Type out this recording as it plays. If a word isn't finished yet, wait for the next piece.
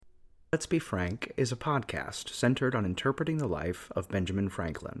Let's Be Frank is a podcast centered on interpreting the life of Benjamin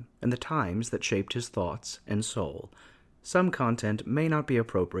Franklin and the times that shaped his thoughts and soul. Some content may not be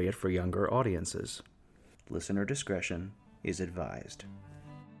appropriate for younger audiences. Listener discretion is advised.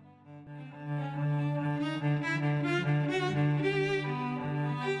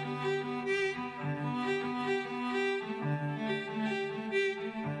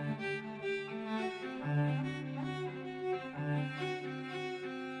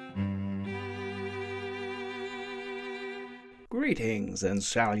 Greetings and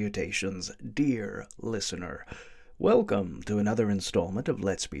salutations, dear listener. Welcome to another installment of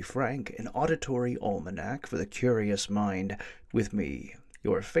Let's Be Frank, an auditory almanac for the curious mind, with me,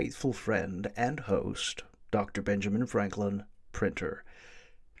 your faithful friend and host, Dr. Benjamin Franklin, printer.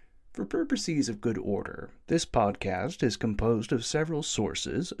 For purposes of good order, this podcast is composed of several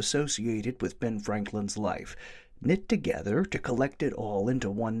sources associated with Ben Franklin's life, knit together to collect it all into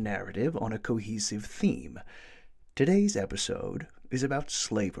one narrative on a cohesive theme. Today's episode is about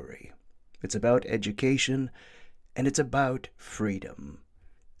slavery. It's about education, and it's about freedom.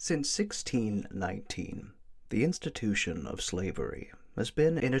 Since 1619, the institution of slavery has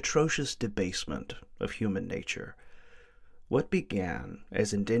been an atrocious debasement of human nature. What began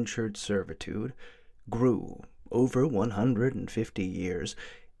as indentured servitude grew, over 150 years,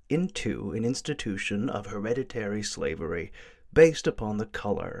 into an institution of hereditary slavery based upon the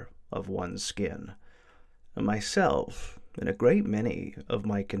color of one's skin. Myself, and a great many of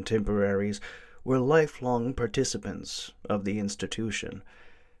my contemporaries, were lifelong participants of the institution,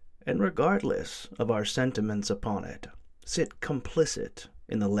 and regardless of our sentiments upon it, sit complicit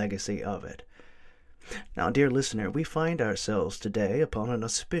in the legacy of it. Now, dear listener, we find ourselves today upon an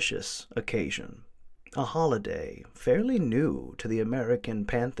auspicious occasion, a holiday fairly new to the American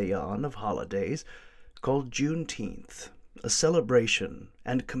pantheon of holidays, called Juneteenth, a celebration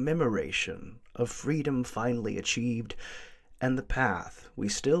and commemoration of freedom finally achieved and the path we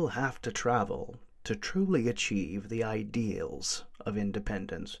still have to travel to truly achieve the ideals of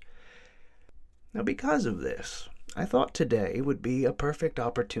independence. Now, because of this, I thought today would be a perfect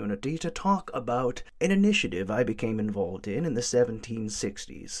opportunity to talk about an initiative I became involved in the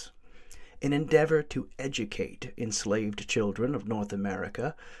 1760s, an endeavor to educate enslaved children of North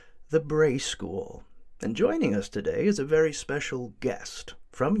America, the Bray School. And joining us today is a very special guest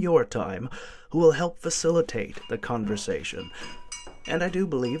from your time who will help facilitate the conversation. And I do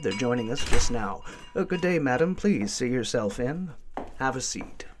believe they're joining us just now. Good day, madam. Please see yourself in. Have a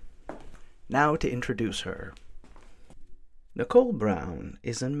seat. Now to introduce her. Nicole Brown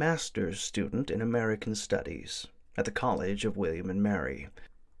is a master's student in American Studies at the College of William and Mary.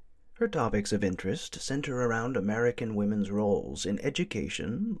 Her topics of interest center around American women's roles in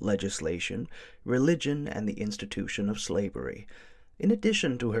education, legislation, religion, and the institution of slavery. In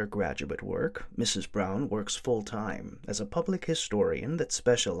addition to her graduate work, Mrs. Brown works full-time as a public historian that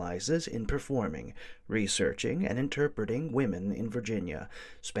specializes in performing, researching, and interpreting women in Virginia,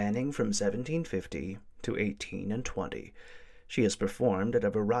 spanning from 1750 to 1820. She has performed at a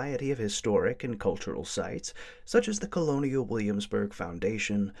variety of historic and cultural sites, such as the Colonial Williamsburg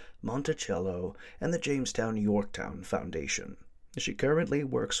Foundation, Monticello, and the Jamestown-Yorktown Foundation. She currently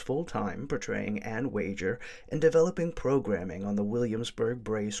works full-time portraying Anne Wager and developing programming on the Williamsburg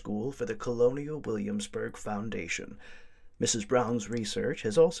Bray School for the Colonial Williamsburg Foundation. Mrs. Brown's research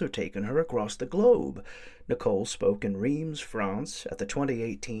has also taken her across the globe. Nicole spoke in Reims, France, at the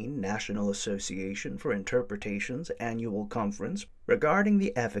 2018 National Association for Interpretation's annual conference regarding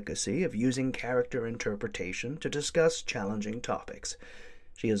the efficacy of using character interpretation to discuss challenging topics.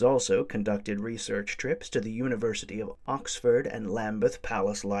 She has also conducted research trips to the University of Oxford and Lambeth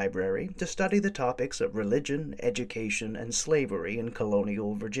Palace Library to study the topics of religion, education, and slavery in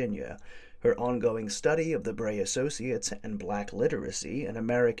colonial Virginia. Her ongoing study of the Bray Associates and Black literacy in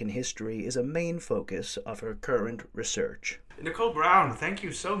American history is a main focus of her current research. Nicole Brown, thank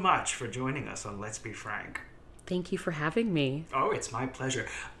you so much for joining us on Let's Be Frank. Thank you for having me. Oh, it's my pleasure.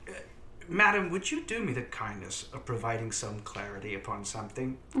 Madam, would you do me the kindness of providing some clarity upon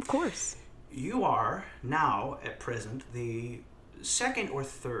something? Of course. You are now, at present, the second or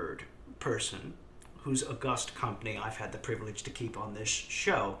third person whose august company I've had the privilege to keep on this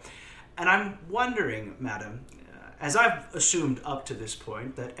show. And I'm wondering, madam, as I've assumed up to this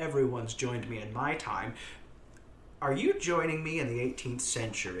point that everyone's joined me in my time, are you joining me in the 18th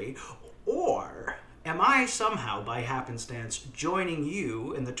century, or am I somehow, by happenstance, joining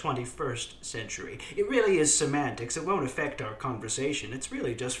you in the 21st century? It really is semantics. It won't affect our conversation. It's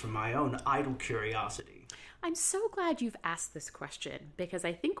really just for my own idle curiosity. I'm so glad you've asked this question, because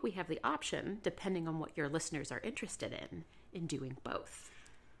I think we have the option, depending on what your listeners are interested in doing both.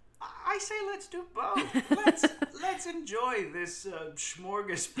 say let's do both. Let's enjoy this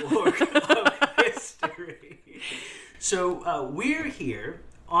smorgasbord of history. So we're here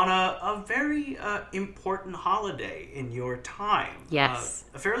on a very important holiday in your time. Yes.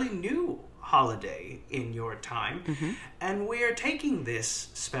 A fairly new holiday in your time. Mm-hmm. And we're taking this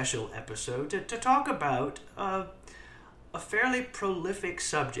special episode to talk about a fairly prolific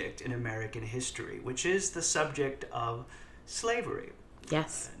subject in American history, which is the subject of slavery.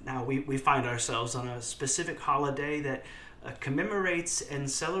 Yes. Now, we find ourselves on a specific holiday that commemorates and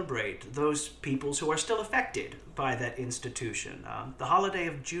celebrates those peoples who are still affected by that institution, the holiday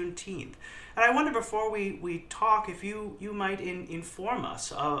of Juneteenth. And I wonder, before we talk, if you might inform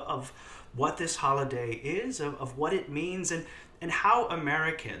us of what this holiday is, of what it means, and how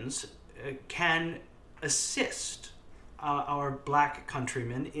Americans can assist our black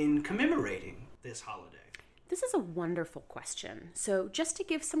countrymen in commemorating this holiday. This is a wonderful question. So just to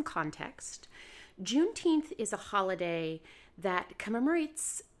give some context, Juneteenth is a holiday that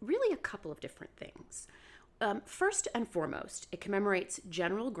commemorates really a couple of different things. First and foremost, it commemorates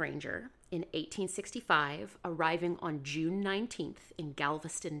General Granger in 1865 arriving on June 19th in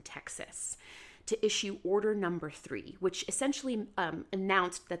Galveston, Texas, to issue Order Number 3, which essentially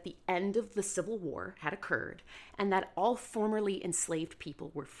announced that the end of the Civil War had occurred and that all formerly enslaved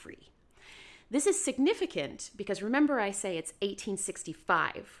people were free. This is significant because remember I say it's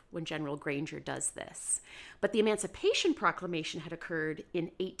 1865 when General Granger does this, but the Emancipation Proclamation had occurred in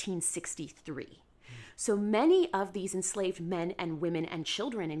 1863. So many of these enslaved men and women and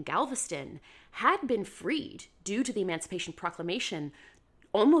children in Galveston had been freed due to the Emancipation Proclamation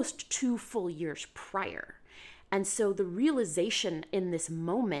almost 2 full years prior. And so the realization in this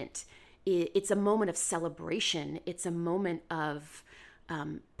moment, it's a moment of celebration. It's a moment of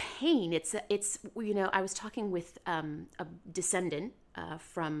pain. It's I was talking with a descendant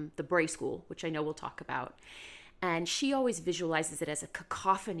from the Bray school, which I know we'll talk about. And she always visualizes it as a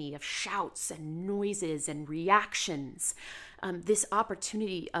cacophony of shouts and noises and reactions, this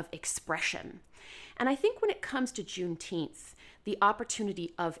opportunity of expression. And I think when it comes to Juneteenth, the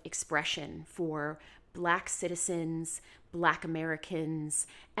opportunity of expression for Black citizens, Black Americans,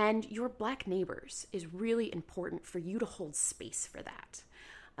 and your Black neighbors is really important for you to hold space for that.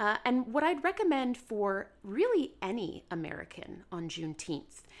 And what I'd recommend for really any American on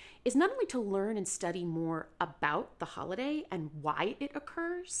Juneteenth is not only to learn and study more about the holiday and why it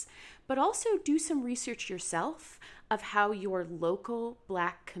occurs, but also do some research yourself of how your local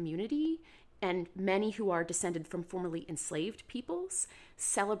Black community and many who are descended from formerly enslaved peoples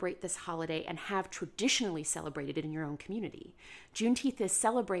celebrate this holiday and have traditionally celebrated it in your own community. Juneteenth is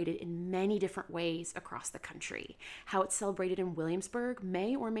celebrated in many different ways across the country. How it's celebrated in Williamsburg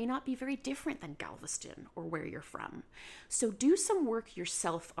may or may not be very different than Galveston or where you're from. So do some work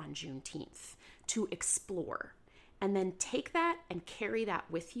yourself on Juneteenth to explore, and then take that and carry that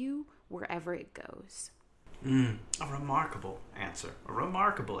with you wherever it goes. A remarkable answer.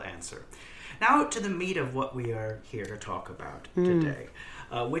 Now to the meat of what we are here to talk about today,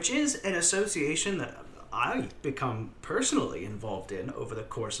 which is an association that I've become personally involved in over the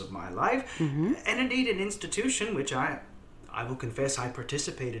course of my life, and indeed an institution which I will confess I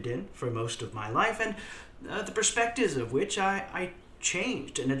participated in for most of my life, and the perspectives of which I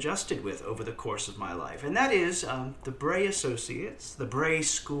changed and adjusted with over the course of my life. And that is the Bray Associates, the Bray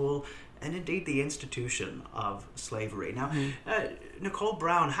School, and indeed the institution of slavery. Now, Nicole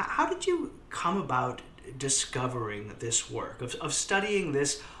Brown, how did you come about discovering this work, of studying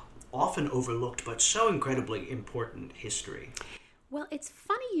this often overlooked but so incredibly important history? Well, it's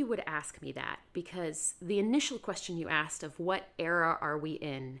funny you would ask me that, because the initial question you asked of what era are we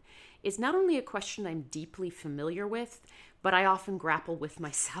in is not only a question I'm deeply familiar with, but I often grapple with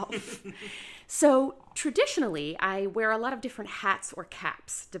myself. So traditionally, I wear a lot of different hats or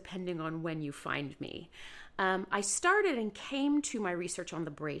caps, depending on when you find me. I started and came to my research on the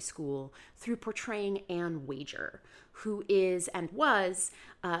Bray School through portraying Anne Wager, who is and was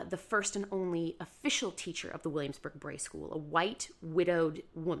the first and only official teacher of the Williamsburg Bray School, a white widowed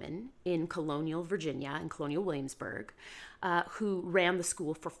woman in colonial Virginia, in colonial Williamsburg, who ran the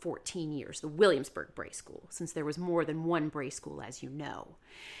school for 14 years, the Williamsburg Bray School, since there was more than one Bray School, as you know.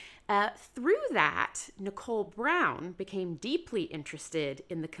 Through that, Nicole Brown became deeply interested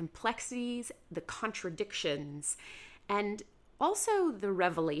in the complexities, the contradictions, and also the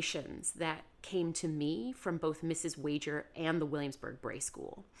revelations that came to me from both Mrs. Wager and the Williamsburg Bray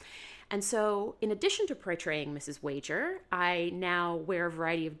School. And so, in addition to portraying Mrs. Wager, I now wear a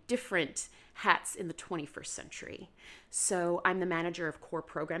variety of different hats in the 21st century. So I'm the manager of core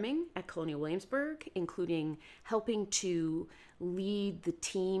programming at Colonial Williamsburg, including helping to lead the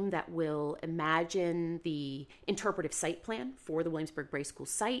team that will imagine the interpretive site plan for the Williamsburg Bray School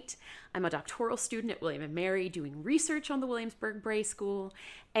site. I'm a doctoral student at William & Mary doing research on the Williamsburg Bray School,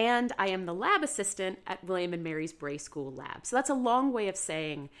 and I am the lab assistant at William & Mary's Bray School lab. So that's a long way of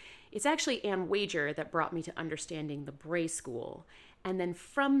saying it's actually Ann Wager that brought me to understanding the Bray School. And then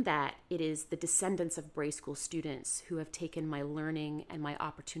from that, it is the descendants of Bray School students who have taken my learning and my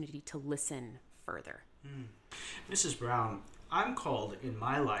opportunity to listen further. Mrs. Brown, I'm called in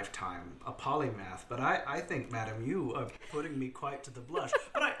my lifetime a polymath, but I think, madam, you are putting me quite to the blush.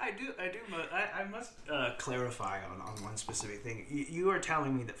 But I must clarify on one specific thing. You are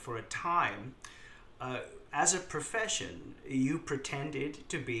telling me that for a time, as a profession, you pretended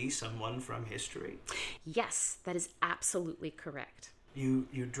to be someone from history? Yes, that is absolutely correct. You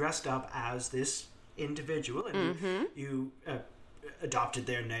dressed up as this individual, and you adopted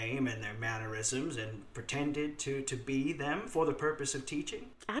their name and their mannerisms and pretended to be them for the purpose of teaching?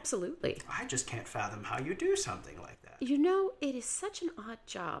 Absolutely. I just can't fathom how you do something like that. You know, it is such an odd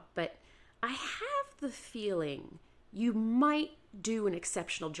job, but I have the feeling you might do an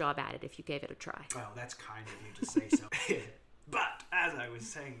exceptional job at it if you gave it a try. Well, that's kind of you to say so. But, as I was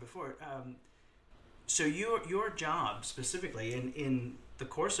saying before, so your job specifically in the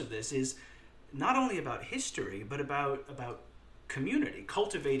course of this is not only about history, but about community,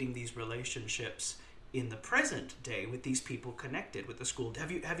 cultivating these relationships in the present day with these people connected with the school.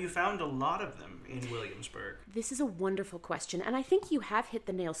 Have you found a lot of them in Williamsburg? This is a wonderful question, and I think you have hit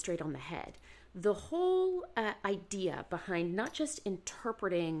the nail straight on the head. The whole idea behind not just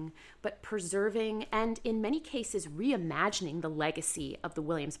interpreting, but preserving, and in many cases reimagining the legacy of the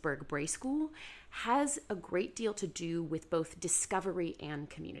Williamsburg Bray School has a great deal to do with both discovery and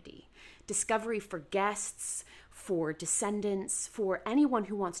community. Discovery for guests, for descendants, for anyone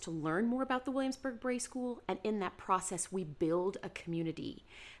who wants to learn more about the Williamsburg Bray School, and in that process we build a community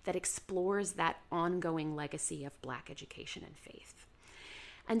that explores that ongoing legacy of Black education and faith.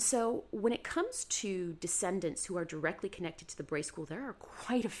 And so when it comes to descendants who are directly connected to the Bray School, there are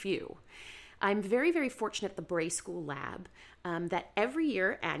quite a few. I'm very, very fortunate at the Bray School Lab that every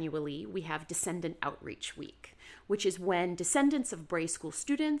year annually we have Descendant Outreach Week, which is when descendants of Bray School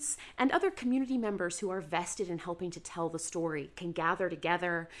students and other community members who are vested in helping to tell the story can gather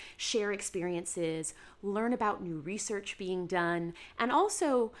together, share experiences, learn about new research being done, and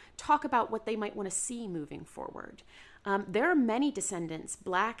also talk about what they might want to see moving forward. There are many descendants,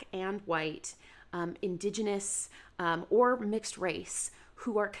 Black and white, Indigenous, or mixed race,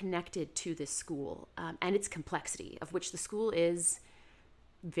 who are connected to this school and its complexity, of which the school is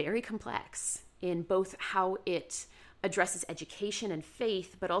very complex in both how it addresses education and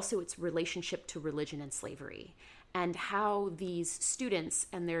faith, but also its relationship to religion and slavery, and how these students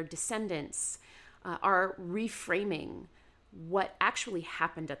and their descendants are reframing what actually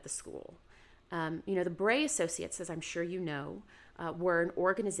happened at the school. The Bray Associates, as I'm sure you know, were an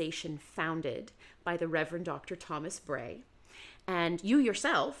organization founded by the Reverend Dr. Thomas Bray. And you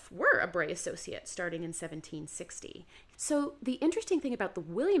yourself were a Bray Associate starting in 1760. So the interesting thing about the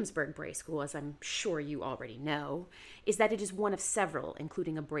Williamsburg Bray School, as I'm sure you already know, is that it is one of several,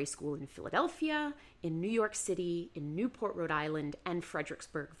 including a Bray School in Philadelphia, in New York City, in Newport, Rhode Island, and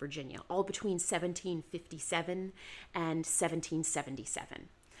Fredericksburg, Virginia, all between 1757 and 1777.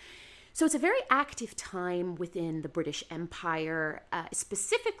 So it's a very active time within the British Empire,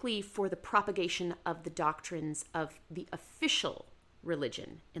 specifically for the propagation of the doctrines of the official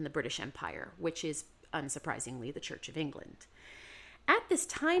religion in the British Empire, which is, unsurprisingly, the Church of England. At this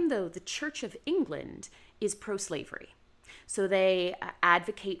time, though, the Church of England is pro-slavery. So they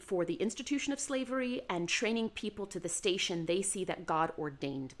advocate for the institution of slavery and training people to the station they see that God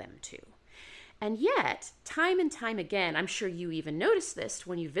ordained them to. And yet, time and time again, I'm sure you even noticed this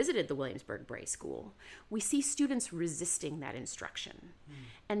when you visited the Williamsburg Bray School, we see students resisting that instruction.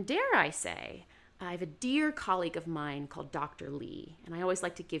 And dare I say, I have a dear colleague of mine called Dr. Lee, and I always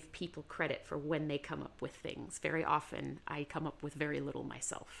like to give people credit for when they come up with things. Very often, I come up with very little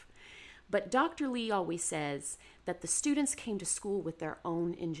myself. But Dr. Lee always says that the students came to school with their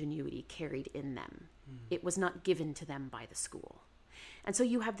own ingenuity carried in them. It was not given to them by the school. And so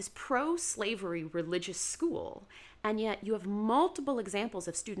you have this pro-slavery religious school, and yet you have multiple examples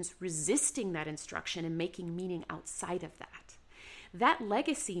of students resisting that instruction and making meaning outside of that. That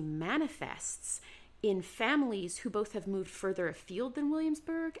legacy manifests in families who both have moved further afield than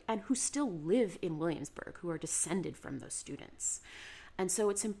Williamsburg and who still live in Williamsburg, who are descended from those students. And so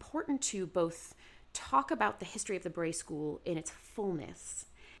it's important to both talk about the history of the Bray School in its fullness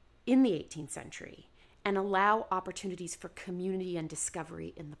in the 18th century and allow opportunities for community and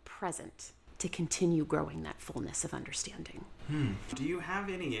discovery in the present to continue growing that fullness of understanding. Do you have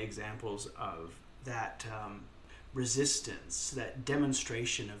any examples of that resistance, that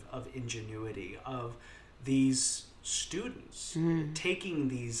demonstration of ingenuity of these students taking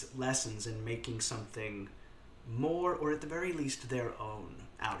these lessons and making something more, or at the very least their own,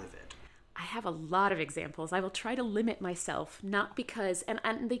 out of it? I have a lot of examples. I will try to limit myself, not because,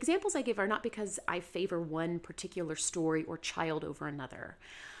 and the examples I give are not because I favor one particular story or child over another.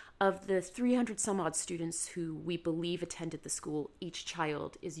 Of the 300 some odd students who we believe attended the school, each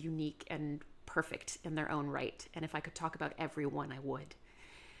child is unique and perfect in their own right. And if I could talk about every one, I would.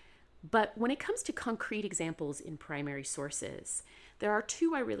 But when it comes to concrete examples in primary sources, there are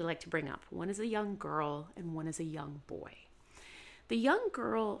two I really like to bring up. One is a young girl and one is a young boy. The young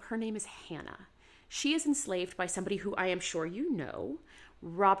girl, her name is Hannah. She is enslaved by somebody who I am sure you know,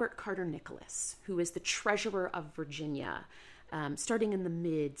 Robert Carter Nicholas, who is the treasurer of Virginia, starting in the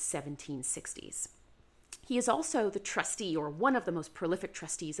mid-1760s. He is also the trustee, or one of the most prolific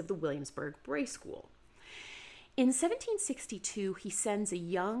trustees, of the Williamsburg Bray School. In 1762, he sends a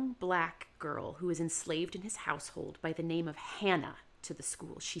young black girl who is enslaved in his household by the name of Hannah to the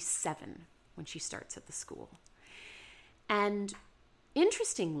school. She's 7 when she starts at the school. And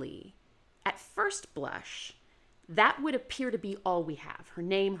interestingly, at first blush, that would appear to be all we have: her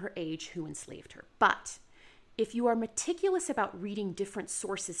name, her age, who enslaved her. But if you are meticulous about reading different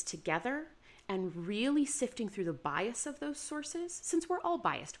sources together and really sifting through the bias of those sources, since we're all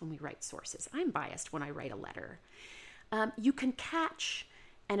biased when we write sources, I'm biased when I write a letter, you can catch,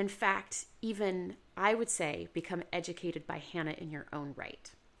 and in fact, even, I would say, become educated by Hannah in your own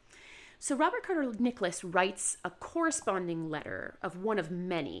right. So Robert Carter Nicholas writes a corresponding letter of one of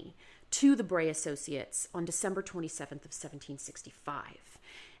many to the Bray Associates on December 27th of 1765.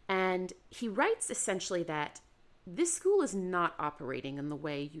 And he writes essentially that this school is not operating in the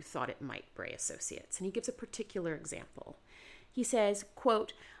way you thought it might, Bray Associates. And he gives a particular example. He says,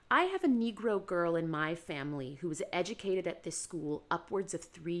 quote, "I have a Negro girl in my family who was educated at this school upwards of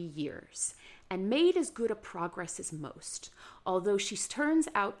 3 years and made as good a progress as most, although she turns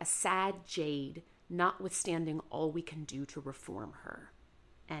out a sad jade, notwithstanding all we can do to reform her."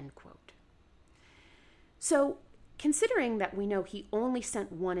 End quote. So, considering that we know he only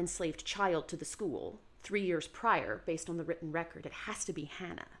sent one enslaved child to the school 3 years prior, based on the written record, it has to be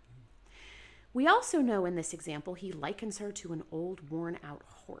Hannah. We also know in this example he likens her to an old, worn-out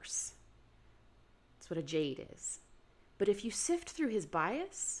horse. That's what a jade is. But if you sift through his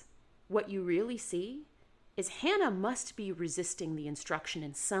bias, what you really see is Hannah must be resisting the instruction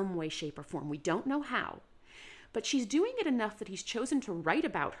in some way, shape, or form. We don't know how, but she's doing it enough that he's chosen to write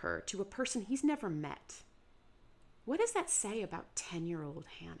about her to a person he's never met. What does that say about 10-year-old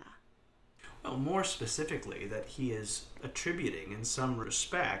Hannah? Well, more specifically, that he is attributing, in some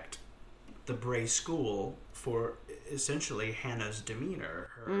respect, the Bray School for essentially Hannah's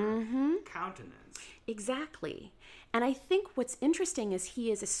demeanor, her countenance. Exactly. And I think what's interesting is he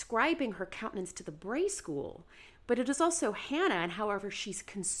is ascribing her countenance to the Bray School, but it is also Hannah and however she's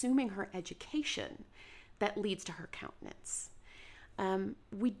consuming her education that leads to her countenance.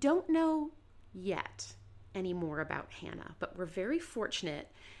 We don't know yet any more about Hannah, but we're very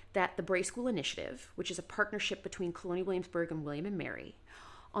fortunate that the Bray School Initiative, which is a partnership between Colonial Williamsburg and William and Mary,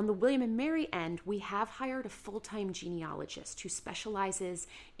 on the William and Mary end, we have hired a full-time genealogist who specializes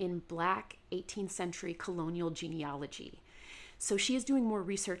in Black 18th century colonial genealogy. So she is doing more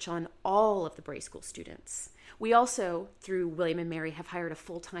research on all of the Bray School students. We also, through William and Mary, have hired a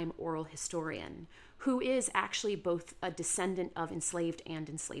full-time oral historian who is actually both a descendant of enslaved and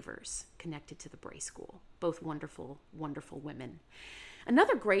enslavers connected to the Bray School. Both wonderful, wonderful women.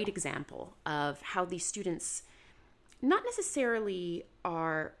 Another great example of how these students not necessarily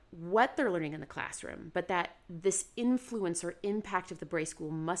are what they're learning in the classroom, but that this influence or impact of the Bray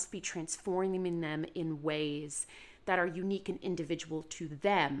School must be transforming them in ways that are unique and individual to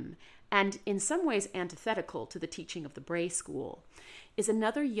them, and in some ways antithetical to the teaching of the Bray School, is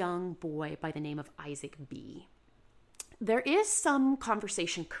another young boy by the name of Isaac B. There is some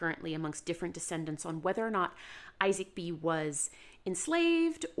conversation currently amongst different descendants on whether or not Isaac B. was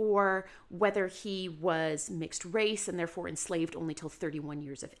enslaved or whether he was mixed race and therefore enslaved only till 31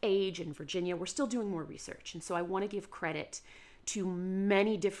 years of age in Virginia. We're still doing more research, and so I want to give credit to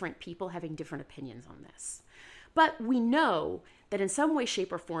many different people having different opinions on this. But we know that in some way,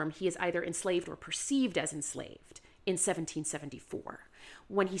 shape, or form he is either enslaved or perceived as enslaved in 1774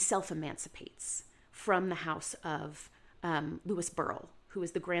 when he self-emancipates from the house of Lewis Burrell, who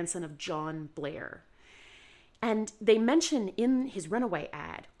is the grandson of John Blair. And they mention in his runaway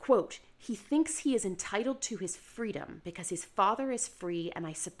ad, quote, "He thinks he is entitled to his freedom because his father is free, and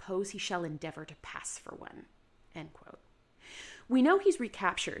I suppose he shall endeavor to pass for one," end quote. We know he's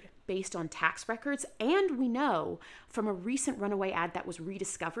recaptured based on tax records, and we know from a recent runaway ad that was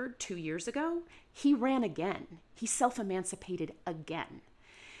rediscovered 2 years ago, he ran again. He self-emancipated again.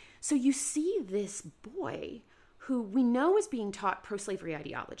 So you see this boy who we know is being taught pro-slavery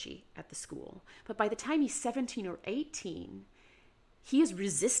ideology at the school, but by the time he's 17 or 18, he is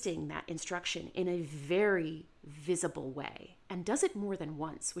resisting that instruction in a very visible way and does it more than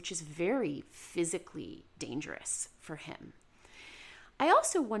once, which is very physically dangerous for him. I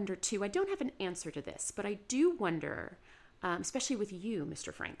also wonder, too, I don't have an answer to this, but I do wonder, especially with you,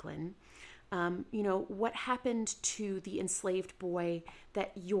 Mr. Franklin, what happened to the enslaved boy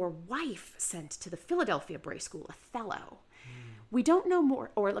that your wife sent to the Philadelphia Bray School, Othello? We don't know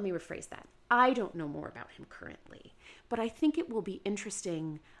more, or let me rephrase that. I don't know more about him currently, but I think it will be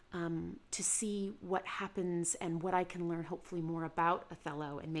interesting to see what happens and what I can learn hopefully more about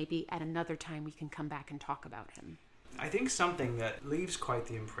Othello, and maybe at another time we can come back and talk about him. I think something that leaves quite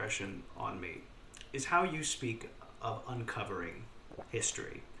the impression on me is how you speak of uncovering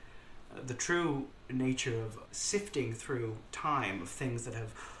history. The true nature of sifting through time of things that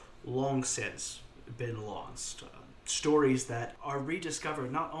have long since been lost. Stories that are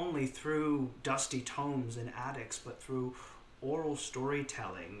rediscovered not only through dusty tomes in attics, but through oral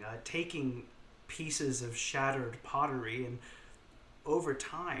storytelling, taking pieces of shattered pottery and over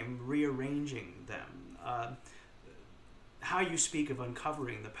time rearranging them. How you speak of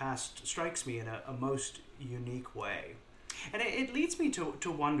uncovering the past strikes me in a most unique way. And it leads me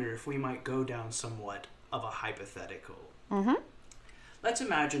to wonder if we might go down somewhat of a hypothetical. Mm-hmm. Let's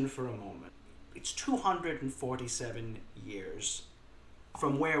imagine for a moment. It's 247 years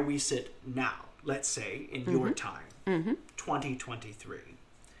from where we sit now, let's say, in your time, 2023.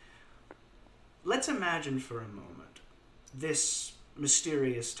 Let's imagine for a moment this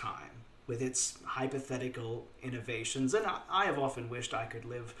mysterious time with its hypothetical innovations. And I have often wished I could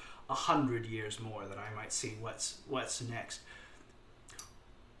live 100 years more, that I might see what's next.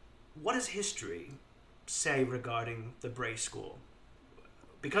 What does history say regarding the Bray School?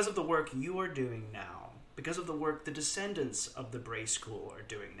 Because of the work you are doing now, because of the work the descendants of the Bray School are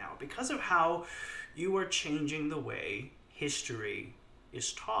doing now, because of how you are changing the way history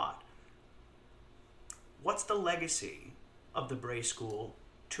is taught, what's the legacy of the Bray School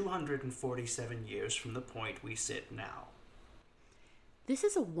 247 years from the point we sit now? This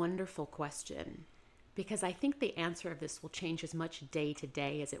is a wonderful question, because I think the answer of this will change as much day to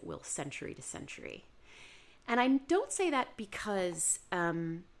day as it will century to century. And I don't say that because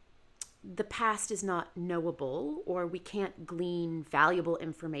the past is not knowable, or we can't glean valuable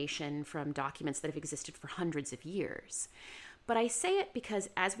information from documents that have existed for hundreds of years. But I say it because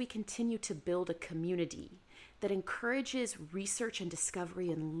as we continue to build a community that encourages research and discovery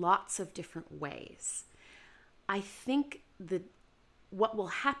in lots of different ways, I think what will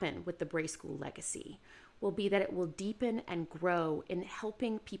happen with the Bray School legacy will be that it will deepen and grow in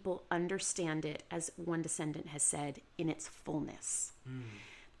helping people understand it, as one descendant has said, in its fullness.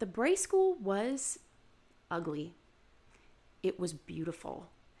 The Bray School was ugly. It was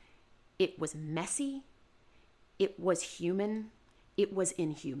beautiful. It was messy. It was human. It was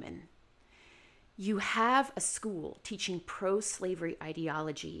inhuman. You have a school teaching pro-slavery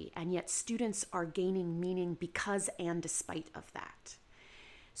ideology, and yet students are gaining meaning because and despite of that.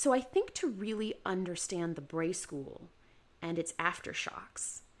 So I think to really understand the Bray School and its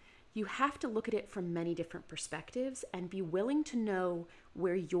aftershocks, you have to look at it from many different perspectives and be willing to know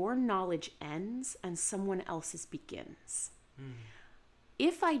where your knowledge ends and someone else's begins.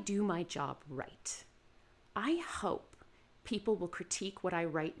 If I do my job right, I hope people will critique what I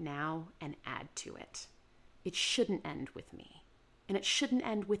write now and add to it. It shouldn't end with me, and it shouldn't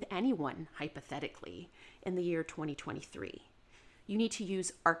end with anyone, hypothetically, in the year 2023. You need to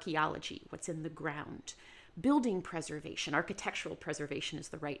use archaeology, what's in the ground, building preservation, architectural preservation is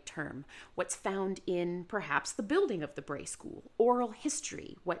the right term, what's found in perhaps the building of the Bray School, oral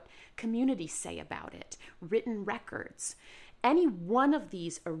history, what communities say about it, written records. Any one of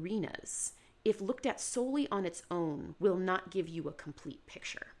these arenas, if looked at solely on its own, will not give you a complete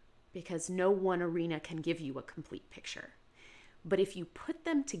picture, because no one arena can give you a complete picture. But if you put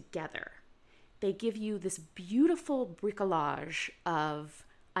them together, they give you this beautiful bricolage of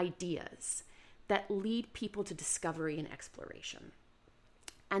ideas that lead people to discovery and exploration.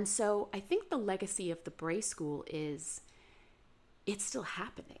 And so I think the legacy of the Bray School is it's still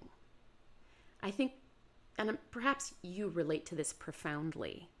happening. I think, and perhaps you relate to this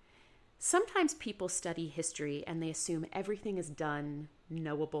profoundly, sometimes people study history and they assume everything is done,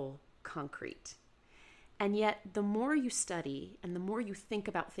 knowable, concrete. And yet, the more you study and the more you think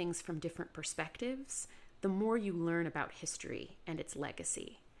about things from different perspectives, the more you learn about history and its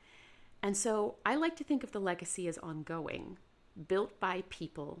legacy. And so I like to think of the legacy as ongoing, built by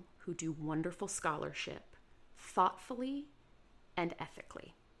people who do wonderful scholarship, thoughtfully and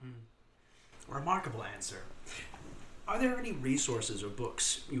ethically. Remarkable answer. Are there any resources or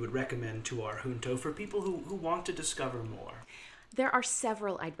books you would recommend to our junto for people who want to discover more? There are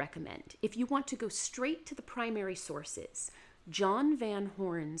several I'd recommend. If you want to go straight to the primary sources, John Van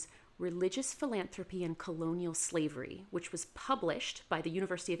Horn's Religious Philanthropy and Colonial Slavery, which was published by the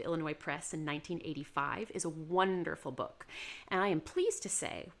University of Illinois Press in 1985, is a wonderful book. And I am pleased to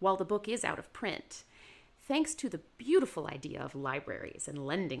say, while the book is out of print, thanks to the beautiful idea of libraries and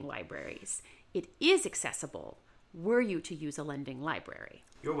lending libraries, it is accessible were you to use a lending library.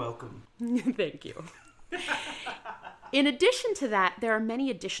 You're welcome. Thank you. In addition to that, there are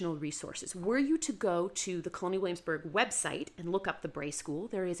many additional resources. Were you to go to the Colonial Williamsburg website and look up the Bray School,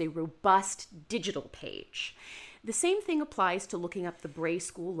 there is a robust digital page. The same thing applies to looking up the Bray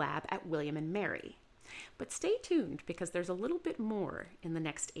School lab at William and Mary. But stay tuned because there's a little bit more in the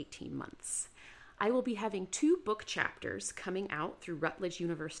next 18 months. I will be having 2 book chapters coming out through Rutledge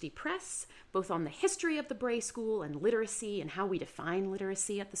University Press, both on the history of the Bray School and literacy and how we define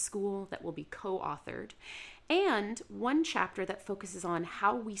literacy at the school that will be co-authored, and 1 chapter that focuses on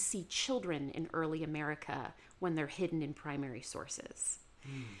how we see children in early America when they're hidden in primary sources.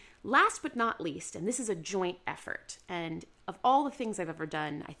 Last but not least, and this is a joint effort, and of all the things I've ever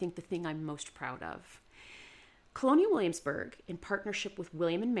done, I think the thing I'm most proud of, Colonial Williamsburg, in partnership with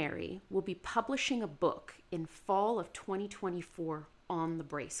William and Mary, will be publishing a book in fall of 2024 on the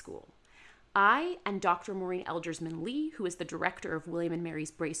Bray School. I and Dr. Maureen Elgersman Lee, who is the director of William and Mary's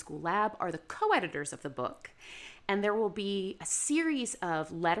Bray School Lab, are the co-editors of the book. And there will be a series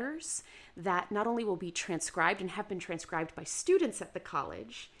of letters that not only will be transcribed and have been transcribed by students at the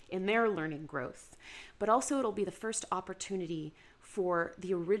college in their learning growth, but also it'll be the first opportunity for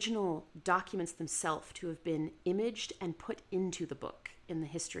the original documents themselves to have been imaged and put into the book in the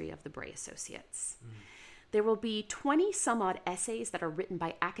history of the Bray Associates. There will be 20 some odd essays that are written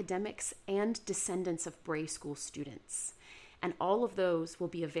by academics and descendants of Bray School students. And all of those will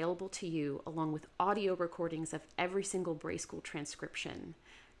be available to you along with audio recordings of every single Bray School transcription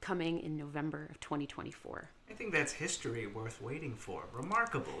coming in November of 2024. I think that's history worth waiting for.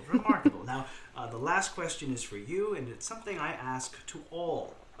 Remarkable, remarkable. Now, the last question is for you, and it's something I ask to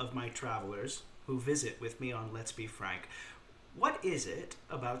all of my travelers who visit with me on Let's Be Frank. What is it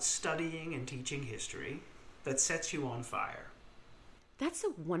about studying and teaching history that sets you on fire? That's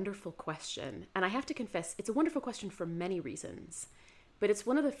a wonderful question. And I have to confess, it's a wonderful question for many reasons. But it's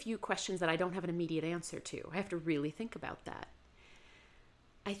one of the few questions that I don't have an immediate answer to. I have to really think about that.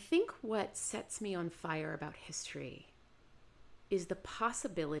 I think what sets me on fire about history is the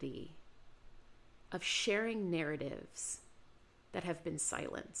possibility of sharing narratives that have been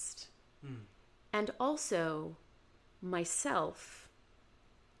silenced. And also myself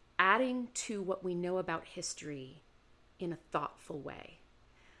adding to what we know about history in a thoughtful way.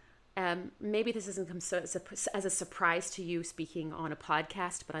 Maybe this doesn't come as a surprise to you speaking on a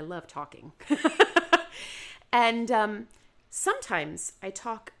podcast, but I love talking. And sometimes I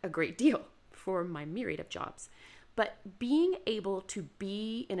talk a great deal for my myriad of jobs, but being able to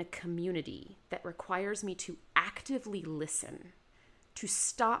be in a community that requires me to actively listen, to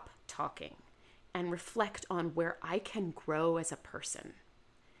stop talking and reflect on where I can grow as a person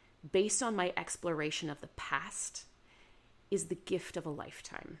based on my exploration of the past is the gift of a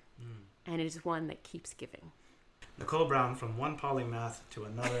lifetime. And it is one that keeps giving. Nicole Brown, from one polymath to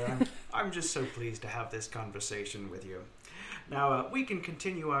another, I'm just so pleased to have this conversation with you. Now, we can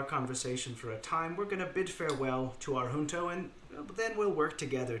continue our conversation for a time. We're going to bid farewell to our junto, and then we'll work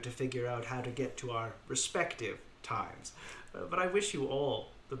together to figure out how to get to our respective times. But I wish you all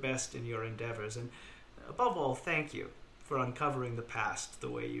the best in your endeavors, and above all, thank you for uncovering the past the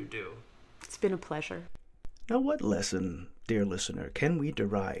way you do. It's been a pleasure. Now, what lesson, dear listener, can we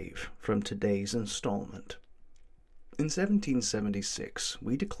derive from today's installment? In 1776,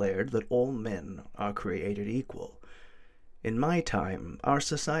 we declared that all men are created equal. In my time, our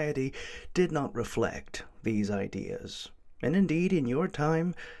society did not reflect these ideas, and indeed, in your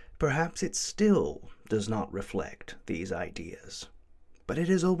time, perhaps it still does not reflect these ideas. but it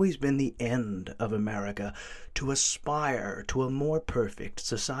has always been the end of America to aspire to a more perfect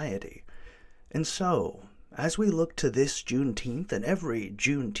society. And so, as we look to this Juneteenth and every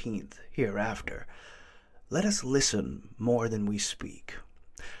Juneteenth hereafter, let us listen more than we speak.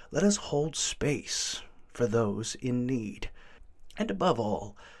 Let us hold space for those in need. And above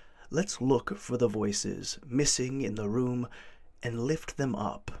all, let's look for the voices missing in the room and lift them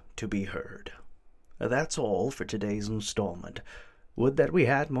up to be heard. That's all for today's installment. Would that we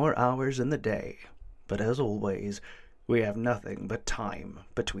had more hours in the day, but as always, we have nothing but time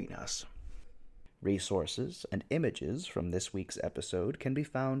between us. Resources and images from this week's episode can be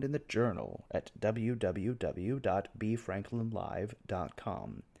found in the journal at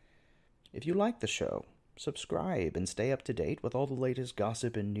www.bfranklinlive.com. If you like the show, subscribe and stay up to date with all the latest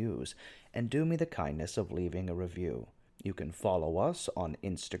gossip and news, and do me the kindness of leaving a review. You can follow us on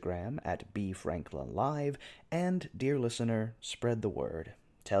Instagram at bfranklinlive, and, dear listener, spread the word.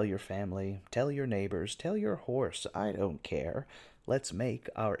 Tell your family, tell your neighbors, tell your horse, I don't care. Let's make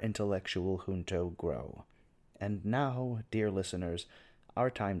our intellectual junto grow. And now, dear listeners, our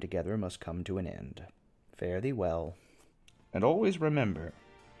time together must come to an end. Fare thee well. And always remember,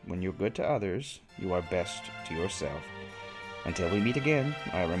 when you're good to others, you are best to yourself. Until we meet again,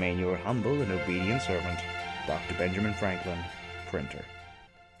 I remain your humble and obedient servant, Dr. Benjamin Franklin, Printer.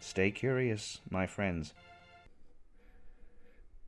 Stay curious, my friends.